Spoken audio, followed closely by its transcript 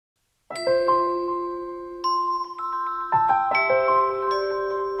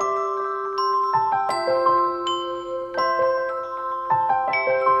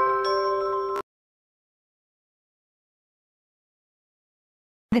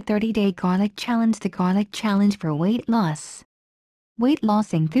The 30-Day Garlic Challenge. The Garlic Challenge for weight loss. Weight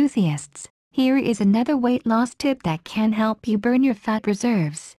loss enthusiasts, here is another weight loss tip that can help you burn your fat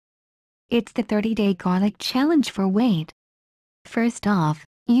reserves. It's the 30-Day Garlic Challenge for weight. First off,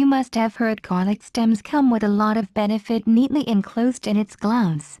 you must have heard garlic stems come with a lot of benefit neatly enclosed in its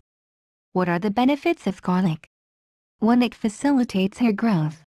gloves. What are the benefits of garlic? 1. It facilitates hair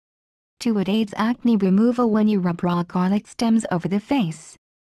growth. 2. It aids acne removal when you rub raw garlic stems over the face.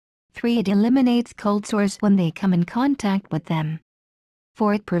 3. It eliminates cold sores when they come in contact with them.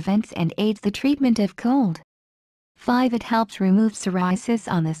 4. It prevents and aids the treatment of cold. 5. It helps remove psoriasis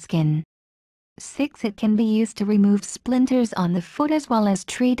on the skin. 6. It can be used to remove splinters on the foot as well as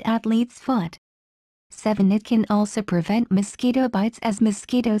treat athlete's foot. 7. It can also prevent mosquito bites as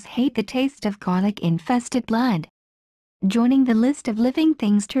mosquitoes hate the taste of garlic-infested blood. Joining the list of living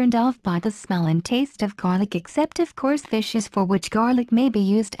things turned off by the smell and taste of garlic, except of course fishes, for which garlic may be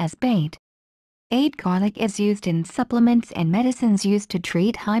used as bait. 8. Garlic is used in supplements and medicines used to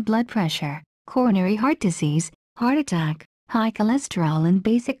treat high blood pressure, coronary heart disease, heart attack, high cholesterol, and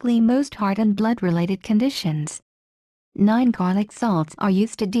basically most heart and blood-related conditions. 9. Garlic salts are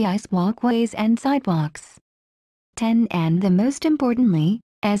used to de-ice walkways and sidewalks. 10. And the most importantly,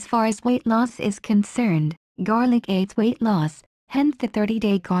 as far as weight loss is concerned, garlic aids weight loss, hence the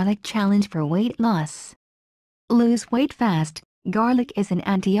 30-Day Garlic Challenge for weight loss. Lose weight fast. Garlic is an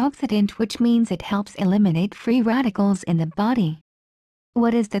antioxidant, which means it helps eliminate free radicals in the body.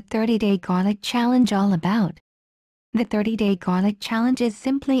 What is the 30-Day Garlic Challenge all about? The 30-Day Garlic Challenge is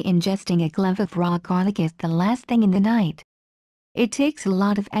simply ingesting a glove of raw garlic as the last thing in the night. It takes a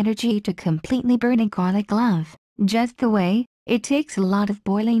lot of energy to completely burn a garlic glove, just the way it takes a lot of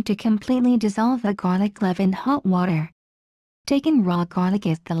boiling to completely dissolve a garlic glove in hot water. Taking raw garlic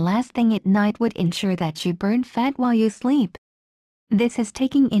as the last thing at night would ensure that you burn fat while you sleep. This is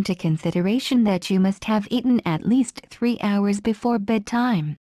taking into consideration that you must have eaten at least 3 hours before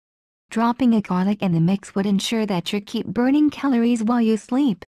bedtime. Dropping a garlic in the mix would ensure that you keep burning calories while you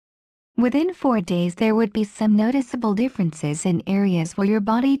sleep. Within 4 days there would be some noticeable differences in areas where your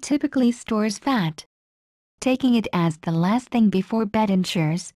body typically stores fat. Taking it as the last thing before bed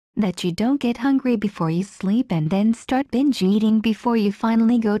ensures that you don't get hungry before you sleep and then start binge eating before you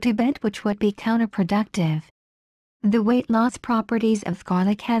finally go to bed, which would be counterproductive. The weight loss properties of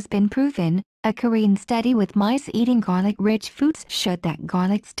garlic has been proven. A Korean study with mice eating garlic-rich foods showed that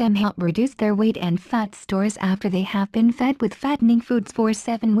garlic stem help reduce their weight and fat stores after they have been fed with fattening foods for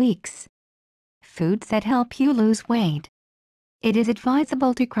 7 weeks. Foods that help you lose weight. It is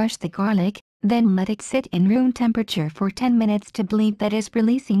advisable to crush the garlic, then let it sit in room temperature for 10 minutes to bleed, that is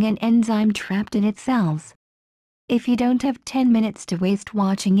releasing an enzyme trapped in its cells. If you don't have 10 minutes to waste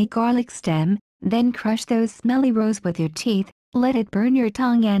watching a garlic stem, then crush those smelly rows with your teeth, let it burn your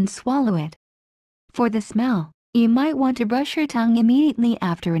tongue and swallow it. For the smell, you might want to brush your tongue immediately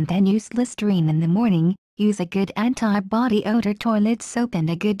after and then use Listerine in the morning. Use a good anti-body odor toilet soap and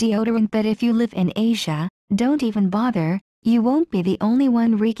a good deodorant, but if you live in Asia, don't even bother, you won't be the only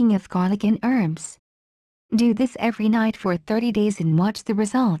one reeking of garlic and herbs. Do this every night for 30 days and watch the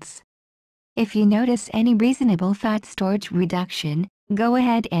results. If you notice any reasonable fat storage reduction, go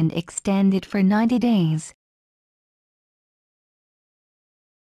ahead and extend it for 90 days.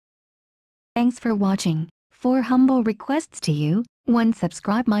 Thanks for watching. 4 humble requests to you: 1.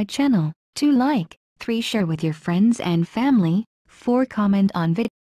 Subscribe my channel. 2. Like. 3. Share with your friends and family. 4. Comment on video.